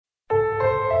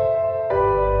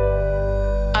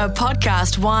A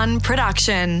Podcast One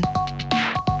production.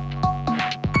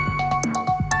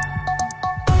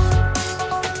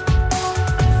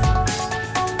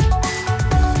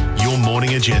 Your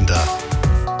Morning Agenda.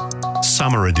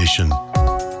 Summer Edition.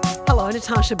 Hello,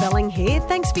 Natasha Belling here.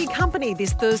 Thanks for your company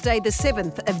this Thursday, the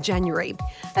 7th of January.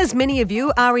 As many of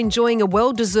you are enjoying a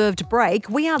well-deserved break,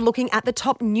 we are looking at the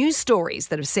top news stories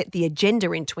that have set the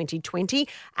agenda in 2020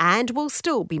 and will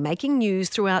still be making news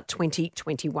throughout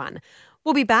 2021.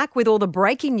 We'll be back with all the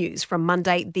breaking news from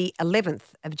Monday, the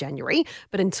 11th of January.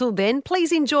 But until then,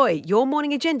 please enjoy Your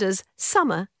Morning Agenda's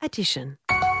Summer Edition.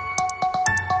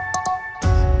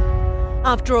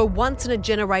 After a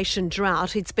once-in-a-generation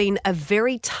drought, it's been a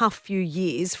very tough few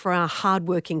years for our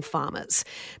hard-working farmers.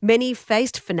 Many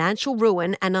faced financial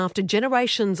ruin, and after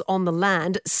generations on the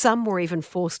land, some were even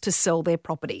forced to sell their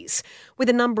properties. With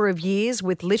a number of years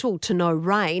with little to no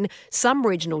rain, some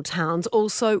regional towns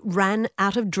also ran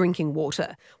out of drinking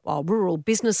water, while rural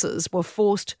businesses were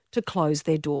forced to close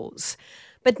their doors.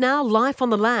 But now life on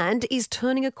the land is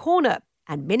turning a corner,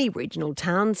 and many regional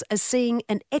towns are seeing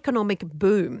an economic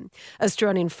boom.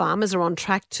 Australian farmers are on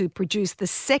track to produce the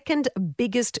second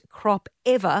biggest crop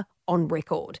ever on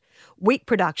record. Wheat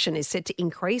production is set to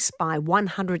increase by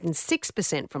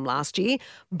 106% from last year.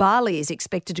 Barley is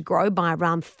expected to grow by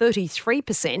around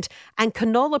 33%, and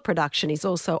canola production is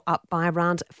also up by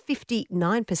around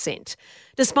 59%.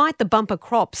 Despite the bumper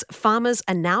crops, farmers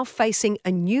are now facing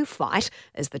a new fight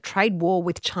as the trade war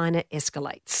with China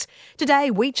escalates.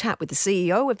 Today, we chat with the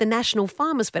CEO of the National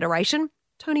Farmers Federation,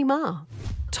 Tony Maher.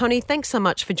 Tony, thanks so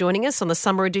much for joining us on the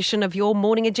summer edition of Your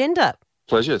Morning Agenda.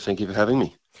 Pleasure. Thank you for having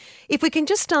me. If we can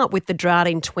just start with the drought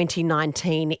in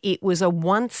 2019, it was a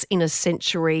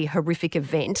once-in-a-century horrific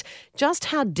event. Just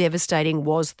how devastating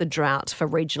was the drought for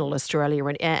regional Australia?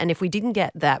 And if we didn't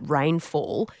get that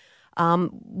rainfall,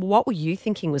 what were you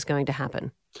thinking was going to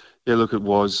happen? Yeah, look, it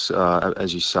was,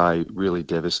 as you say, really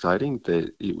devastating.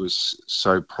 It was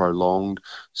so prolonged,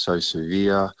 so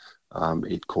severe.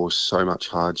 It caused so much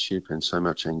hardship and so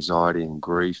much anxiety and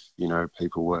grief. You know,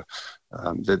 people were...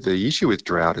 The issue with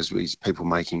drought is people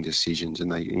making decisions,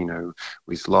 and they,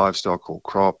 with livestock or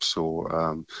crops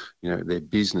or, their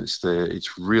business,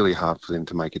 it's really hard for them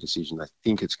to make a decision. They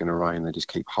think it's going to rain. They just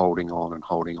keep holding on,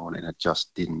 and it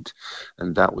just didn't.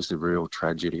 And that was the real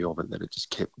tragedy of it, that it just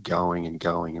kept going and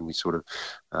going. And we sort of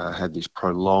had this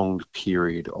prolonged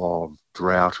period of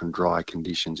drought and dry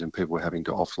conditions, and people were having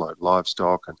to offload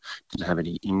livestock and didn't have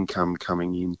any income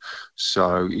coming in.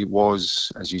 So it was,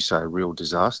 as you say, a real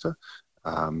disaster.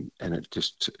 And it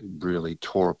just really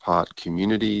tore apart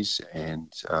communities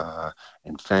and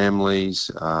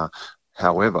families.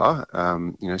 However,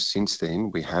 since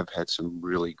then we have had some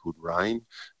really good rain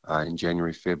in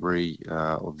January, February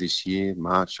of this year,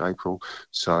 March, April.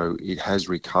 So it has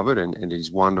recovered, and it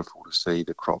is wonderful to see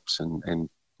the crops and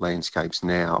landscapes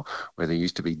now where there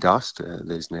used to be dust.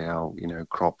 There's now,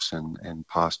 crops and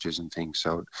pastures and things.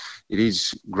 So it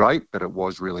is great, but it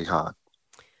was really hard.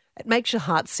 It makes your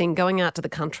heart sing going out to the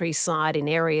countryside in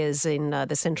areas in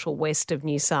the central west of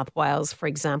New South Wales, for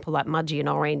example, like Mudgee and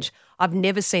Orange. I've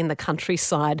never seen the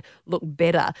countryside look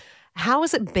better. How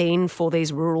has it been for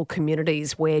these rural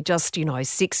communities where just,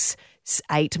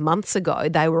 6-8 months ago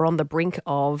they were on the brink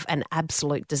of an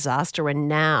absolute disaster, and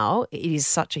now it is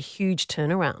such a huge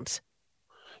turnaround?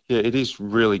 Yeah, it is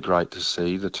really great to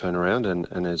see the turnaround,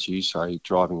 and as you say,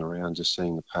 driving around, just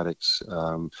seeing the paddocks,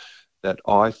 that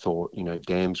I thought,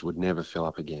 dams would never fill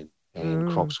up again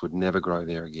and crops would never grow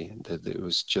there again. That it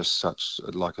was just such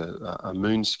like a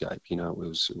moonscape,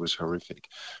 it was horrific.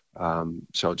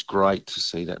 So it's great to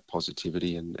see that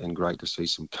positivity and great to see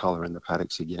some colour in the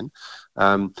paddocks again.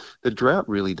 The drought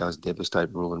really does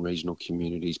devastate rural and regional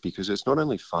communities because it's not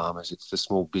only farmers, it's the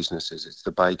small businesses, it's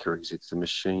the bakeries, it's the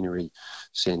machinery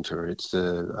centre, it's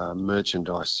the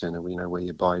merchandise centre, where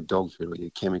you buy dog food or your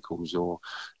chemicals, or,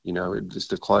 it's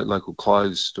the local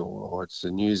clothes store, or it's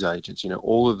the news agents.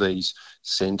 All of these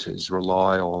centres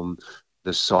rely on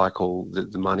the cycle,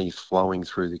 the money flowing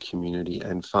through the community,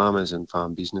 and farmers and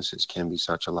farm businesses can be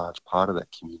such a large part of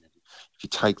that community. If you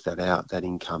take that out, that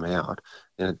income out,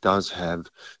 then it does have,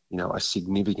 a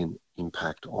significant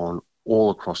impact on all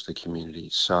across the community.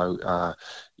 So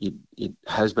it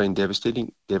has been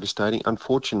devastating.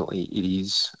 Unfortunately, it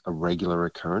is a regular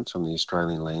occurrence on the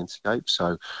Australian landscape.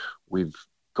 So we've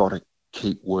got to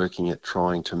keep working at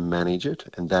trying to manage it,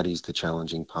 and that is the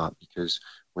challenging part, because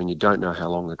when you don't know how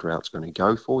long the drought's going to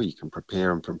go for, you can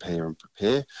prepare,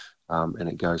 and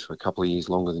it goes for a couple of years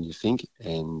longer than you think,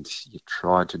 and you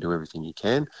try to do everything you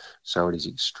can. So it is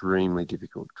extremely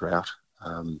difficult drought,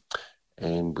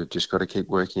 and we've just got to keep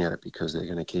working at it because they're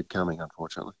going to keep coming,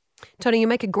 unfortunately. Tony, you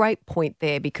make a great point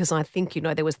there because I think,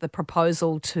 there was the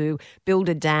proposal to build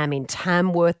a dam in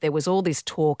Tamworth. There was all this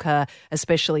talk,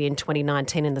 especially in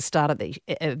 2019 and the start of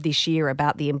this year,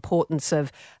 about the importance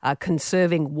of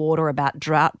conserving water, about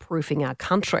drought-proofing our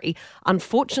country.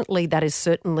 Unfortunately, that has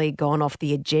certainly gone off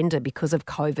the agenda because of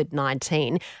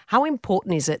COVID-19. How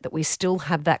important is it that we still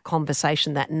have that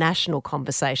conversation, that national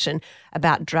conversation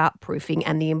about drought-proofing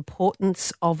and the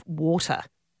importance of water?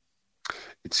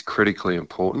 It's critically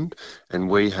important, and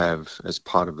we have, as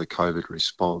part of the COVID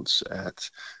response at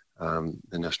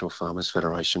the National Farmers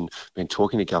Federation, been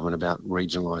talking to government about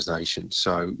regionalisation.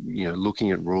 So,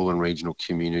 looking at rural and regional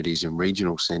communities and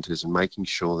regional centres and making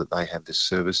sure that they have the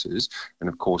services. And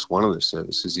of course, one of the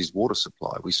services is water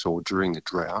supply. We saw during the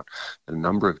drought that a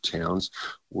number of towns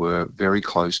were very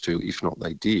close to, if not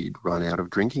they did, run out of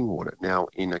drinking water. Now,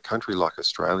 in a country like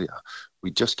Australia, we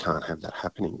just can't have that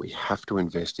happening. We have to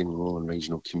invest in rural and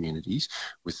regional communities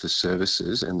with the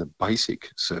services and the basic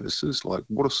services like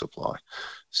water supply.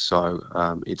 So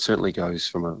it certainly goes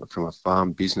from a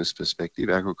farm business perspective,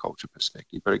 agriculture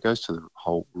perspective, but it goes to the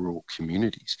whole rural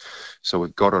communities. So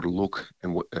we've got to look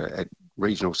at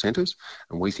regional centres,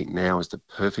 and we think now is the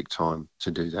perfect time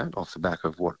to do that off the back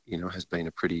of what has been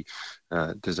a pretty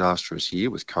disastrous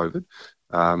year with COVID.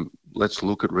 Let's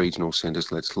look at regional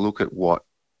centres. Let's look at what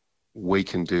we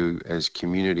can do as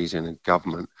communities and in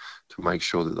government to make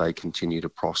sure that they continue to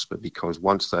prosper, because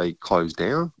once they close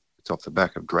down, it's off the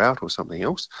back of drought or something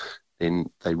else, then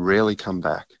they rarely come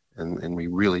back, and we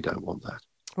really don't want that.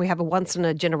 We have a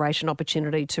once-in-a-generation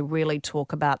opportunity to really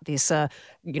talk about this,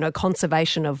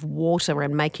 conservation of water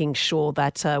and making sure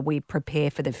that we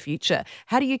prepare for the future.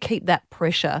 How do you keep that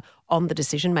pressure on the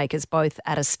decision makers, both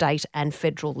at a state and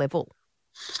federal level?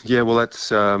 Yeah, well, that's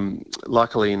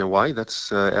luckily, in a way,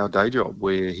 that's our day job.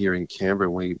 We're here in Canberra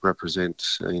and we represent,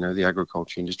 the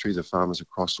agriculture industry, the farmers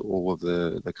across all of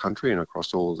the country and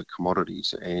across all of the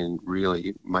commodities, and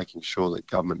really making sure that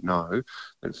government know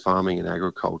that farming and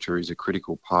agriculture is a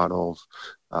critical part of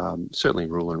certainly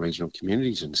rural and regional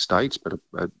communities and states, but,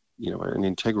 an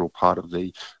integral part of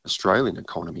the Australian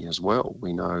economy as well.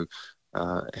 We know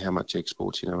how much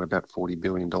exports, about $40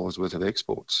 billion worth of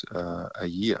exports a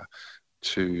year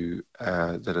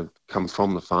that have come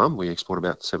from the farm. We export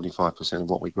about 75% of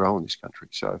what we grow in this country.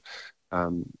 So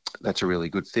that's a really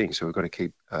good thing. So we've got to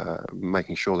keep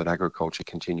making sure that agriculture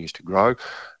continues to grow.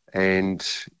 And,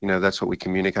 that's what we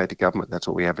communicate to government. That's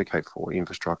what we advocate for,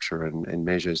 infrastructure and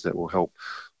measures that will help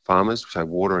farmers, so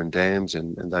water and dams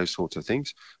and those sorts of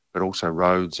things, but also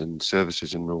roads and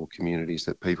services in rural communities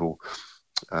that people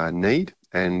need,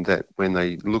 and that when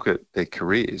they look at their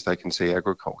careers, they can see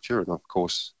agriculture. And of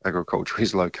course, agriculture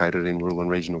is located in rural and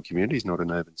regional communities, not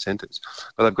in urban centres.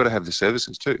 But they've got to have the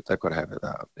services too. They've got to have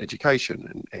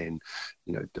education and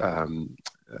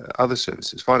other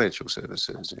services, financial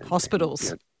services, and,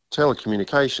 hospitals,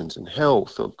 telecommunications and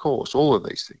health, of course, all of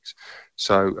these things.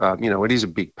 So, it is a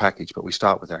big package, but we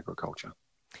start with agriculture.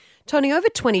 Tony, over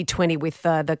 2020 with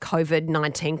the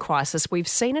COVID-19 crisis, we've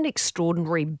seen an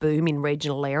extraordinary boom in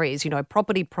regional areas.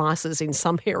 Property prices in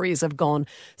some areas have gone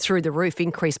through the roof,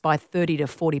 increased by 30 to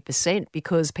 40%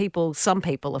 because some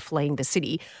people are fleeing the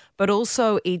city. But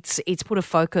also it's put a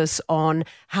focus on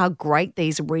how great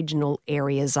these regional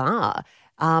areas are.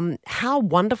 How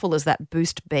wonderful has that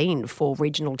boost been for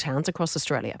regional towns across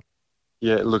Australia?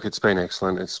 Yeah, look, it's been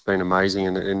excellent. It's been amazing.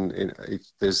 And if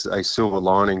there's a silver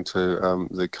lining to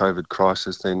the COVID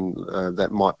crisis, then that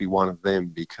might be one of them,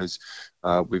 because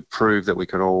we've proved that we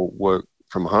can all work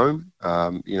from home,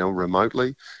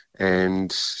 remotely.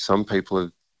 And some people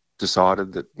have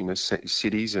decided that,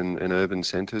 cities and urban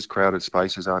centres, crowded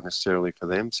spaces aren't necessarily for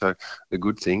them. So the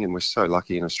good thing, and we're so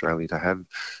lucky in Australia to have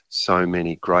so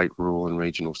many great rural and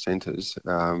regional centres,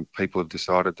 people have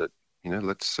decided that,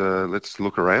 let's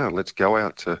look around. Let's go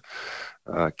out to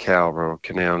Cowra or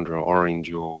Canowindra or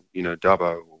Orange or,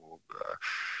 Dubbo or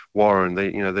Warren,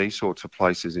 these sorts of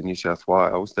places in New South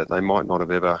Wales that they might not have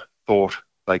ever thought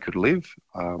they could live.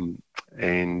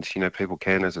 And, people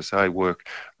can, as I say, work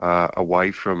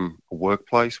away from a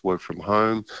workplace, work from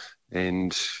home.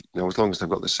 And, as long as they've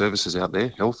got the services out there,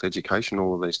 health, education,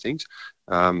 all of these things,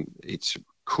 it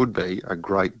could be a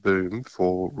great boom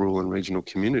for rural and regional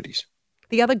communities.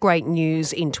 The other great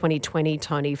news in 2020,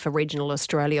 Tony, for regional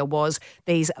Australia was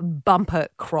these bumper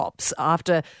crops.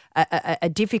 After a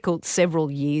difficult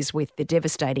several years with the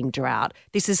devastating drought,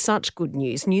 this is such good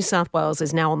news. New South Wales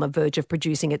is now on the verge of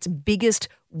producing its biggest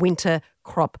winter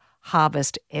crop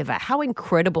harvest ever. How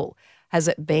incredible has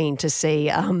it been to see,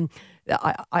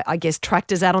 I guess,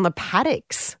 tractors out on the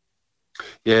paddocks?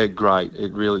 Yeah, great.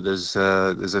 It really there's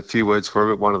a few words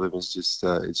for it. One of them is just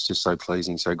it's just so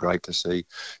pleasing, so great to see,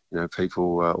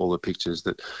 people, all the pictures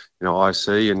that I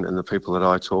see and the people that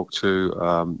I talk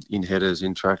to in headers,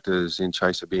 in tractors, in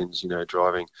chaser bins,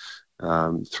 driving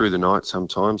through the night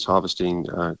sometimes, harvesting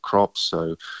crops,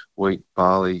 so wheat,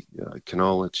 barley,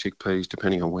 canola, chickpeas,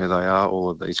 depending on where they are. All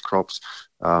of these crops,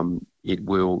 it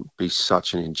will be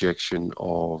such an injection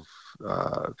of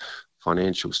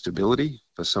financial stability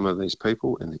for some of these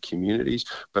people and the communities.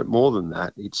 But more than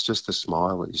that, it's just the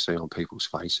smile that you see on people's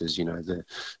faces,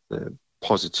 the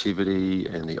positivity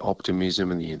and the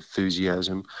optimism and the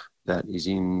enthusiasm that is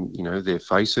in, their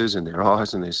faces and their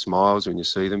eyes and their smiles when you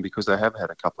see them, because they have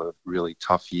had a couple of really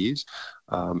tough years.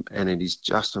 And it is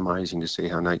just amazing to see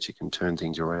how nature can turn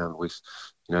things around with,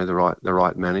 the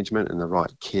right management and the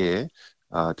right care.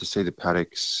 To see the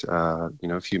paddocks,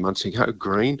 a few months ago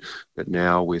green, but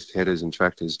now with headers and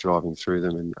tractors driving through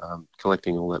them and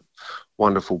collecting all that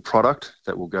wonderful product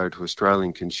that will go to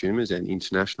Australian consumers and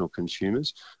international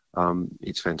consumers,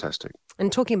 it's fantastic.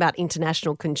 And talking about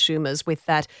international consumers with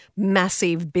that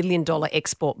massive billion-dollar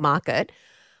export market,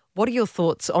 what are your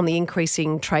thoughts on the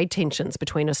increasing trade tensions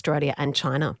between Australia and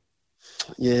China?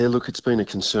 Yeah, look, it's been a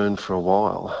concern for a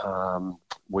while.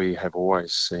 We have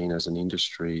always seen as an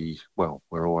industry, well,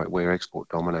 we're export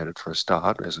dominated for a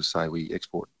start. As I say, we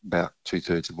export about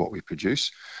 2/3 of what we produce.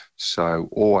 So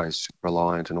always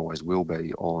reliant and always will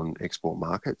be on export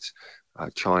markets.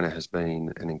 China has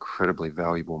been an incredibly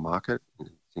valuable market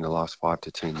in the last 5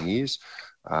 to 10 years.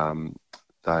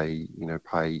 They,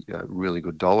 pay a really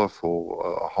good dollar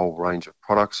for a whole range of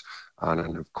products.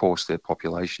 And of course, their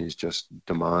population is just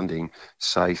demanding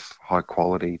safe, high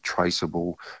quality,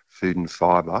 traceable food and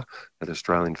fibre that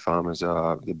Australian farmers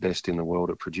are the best in the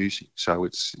world at producing. So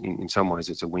it's in some ways,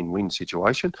 it's a win-win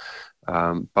situation.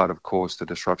 But of course, the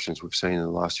disruptions we've seen in the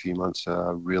last few months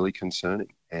are really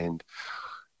concerning. And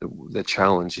the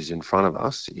challenge is in front of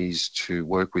us is to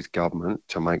work with government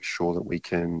to make sure that we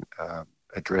can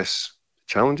address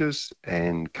challenges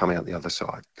and come out the other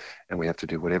side. And we have to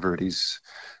do whatever it is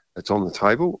that's on the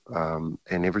table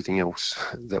and everything else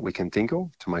that we can think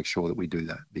of to make sure that we do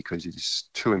that, because it is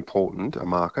too important a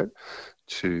market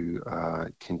to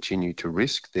continue to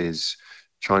risk. There's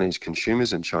Chinese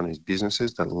consumers and Chinese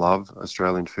businesses that love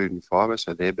Australian food and fibre,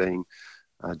 so they're being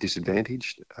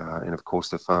disadvantaged. And of course,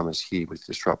 the farmers here with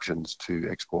disruptions to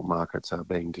export markets are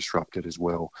being disrupted as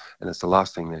well. And it's the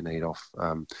last thing they need off.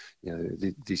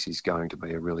 This is going to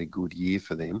be a really good year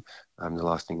for them. The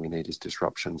last thing we need is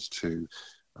disruptions to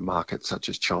a market such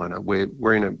as China.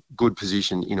 We're in a good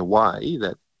position in a way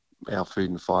that our food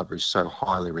and fibre is so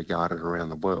highly regarded around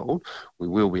the world. We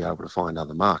will be able to find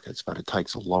other markets, but it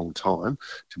takes a long time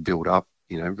to build up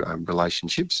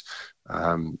relationships.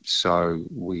 So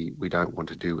we don't want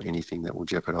to do anything that will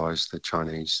jeopardise the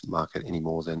Chinese market any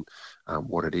more than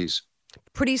what it is.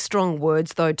 Pretty strong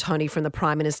words, though, Tony, from the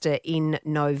Prime Minister in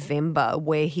November,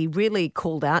 where he really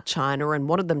called out China and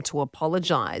wanted them to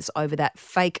apologise over that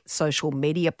fake social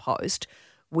media post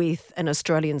with an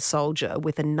Australian soldier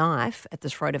with a knife at the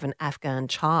throat of an Afghan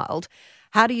child.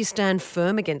 How do you stand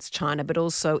firm against China but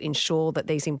also ensure that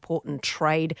these important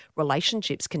trade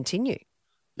relationships continue?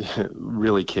 Yeah,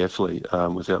 really carefully,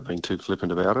 without being too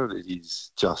flippant about it. It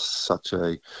is just such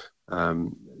a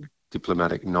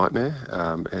diplomatic nightmare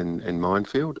and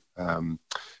minefield.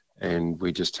 And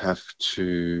we just have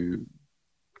to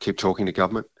keep talking to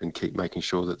government and keep making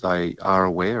sure that they are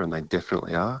aware, and they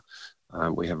definitely are.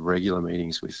 We have regular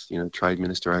meetings with, Trade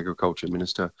Minister, Agriculture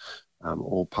Minister,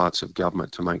 all parts of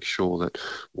government to make sure that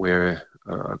we're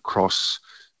across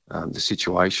the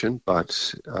situation.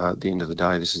 But at the end of the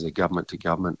day, this is a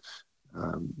government-to-government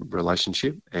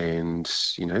relationship, and,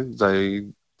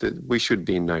 we should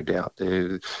be in no doubt.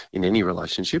 In any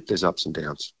relationship, there's ups and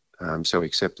downs. So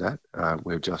accept that.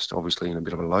 We're just obviously in a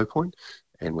bit of a low point,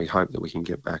 and we hope that we can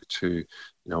get back to,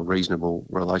 a reasonable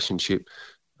relationship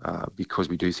because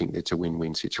we do think it's a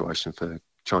win-win situation for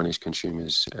Chinese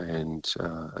consumers and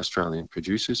Australian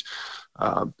producers.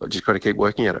 But just got to keep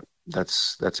working at it.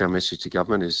 That's our message to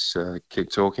government: is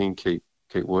keep talking, keep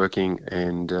working,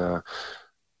 and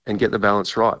get the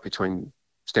balance right between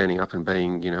standing up and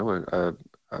being,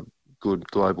 a good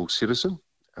global citizen,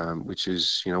 which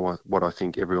is, what I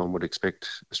think everyone would expect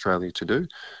Australia to do,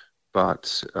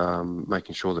 but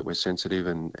making sure that we're sensitive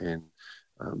and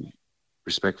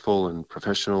respectful and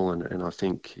professional, and I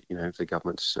think, the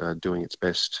government's doing its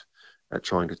best at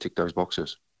trying to tick those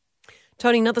boxes.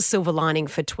 Tony, another silver lining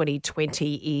for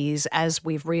 2020 is, as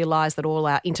we've realised that all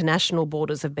our international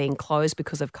borders have been closed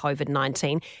because of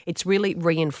COVID-19, it's really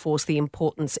reinforced the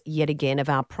importance yet again of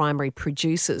our primary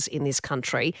producers in this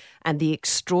country and the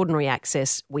extraordinary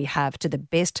access we have to the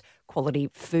best quality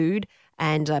food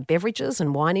and beverages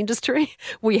and wine industry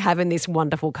we have in this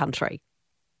wonderful country.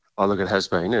 Oh, look, it has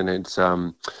been, and it's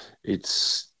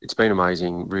been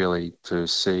amazing, really, to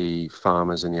see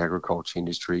farmers in the agriculture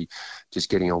industry just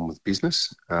getting on with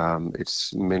business.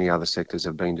 It's many other sectors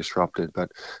have been disrupted,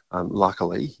 but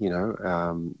luckily,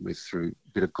 through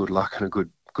a bit of good luck and a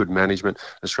good management,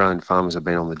 Australian farmers have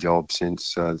been on the job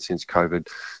since COVID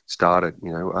started.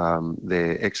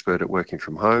 They're expert at working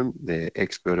from home. They're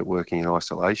expert at working in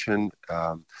isolation,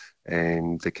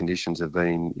 and the conditions have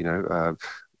been,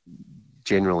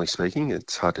 generally speaking,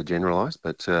 it's hard to generalise,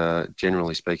 but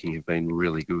generally speaking, have been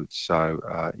really good. So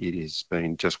it has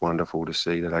been just wonderful to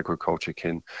see that agriculture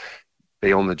can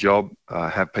be on the job,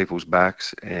 have people's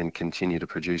backs, and continue to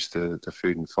produce the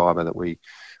food and fibre that we,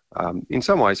 in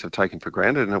some ways, have taken for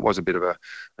granted. And it was a bit of a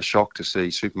shock to see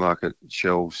supermarket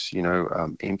shelves,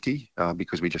 empty,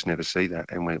 because we just never see that,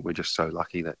 and we're just so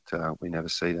lucky that we never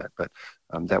see that. But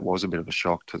that was a bit of a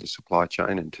shock to the supply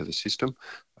chain and to the system.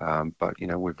 But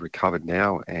we've recovered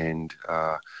now, and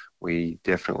we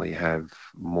definitely have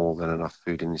more than enough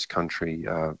food in this country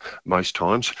most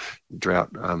times, drought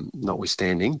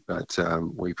notwithstanding, but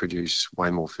we produce way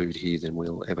more food here than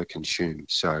we'll ever consume.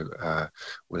 So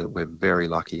we're very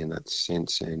lucky in that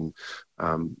sense, and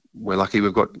we're lucky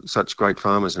we've got such great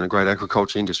farmers and a great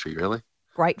agriculture industry, really.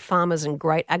 Great farmers and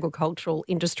great agricultural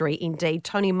industry indeed.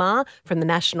 Tony Maher from the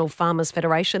National Farmers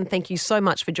Federation, thank you so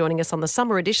much for joining us on the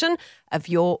summer edition of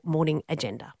Your Morning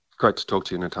Agenda. Great to talk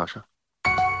to you, Natasha.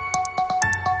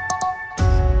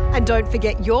 And don't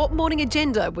forget, Your Morning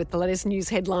Agenda with the latest news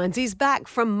headlines is back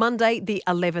from Monday, the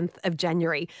 11th of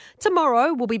January.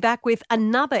 Tomorrow, we'll be back with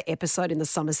another episode in the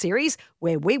summer series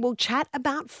where we will chat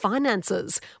about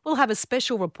finances. We'll have a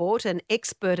special report and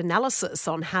expert analysis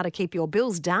on how to keep your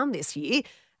bills down this year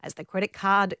as the credit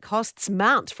card costs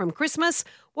mount from Christmas.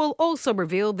 We'll also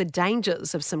reveal the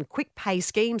dangers of some quick pay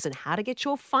schemes and how to get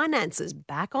your finances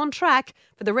back on track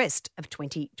for the rest of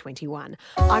 2021.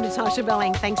 I'm Natasha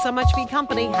Belling. Thanks so much for your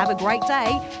company. Have a great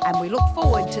day, and we look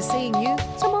forward to seeing you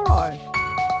tomorrow.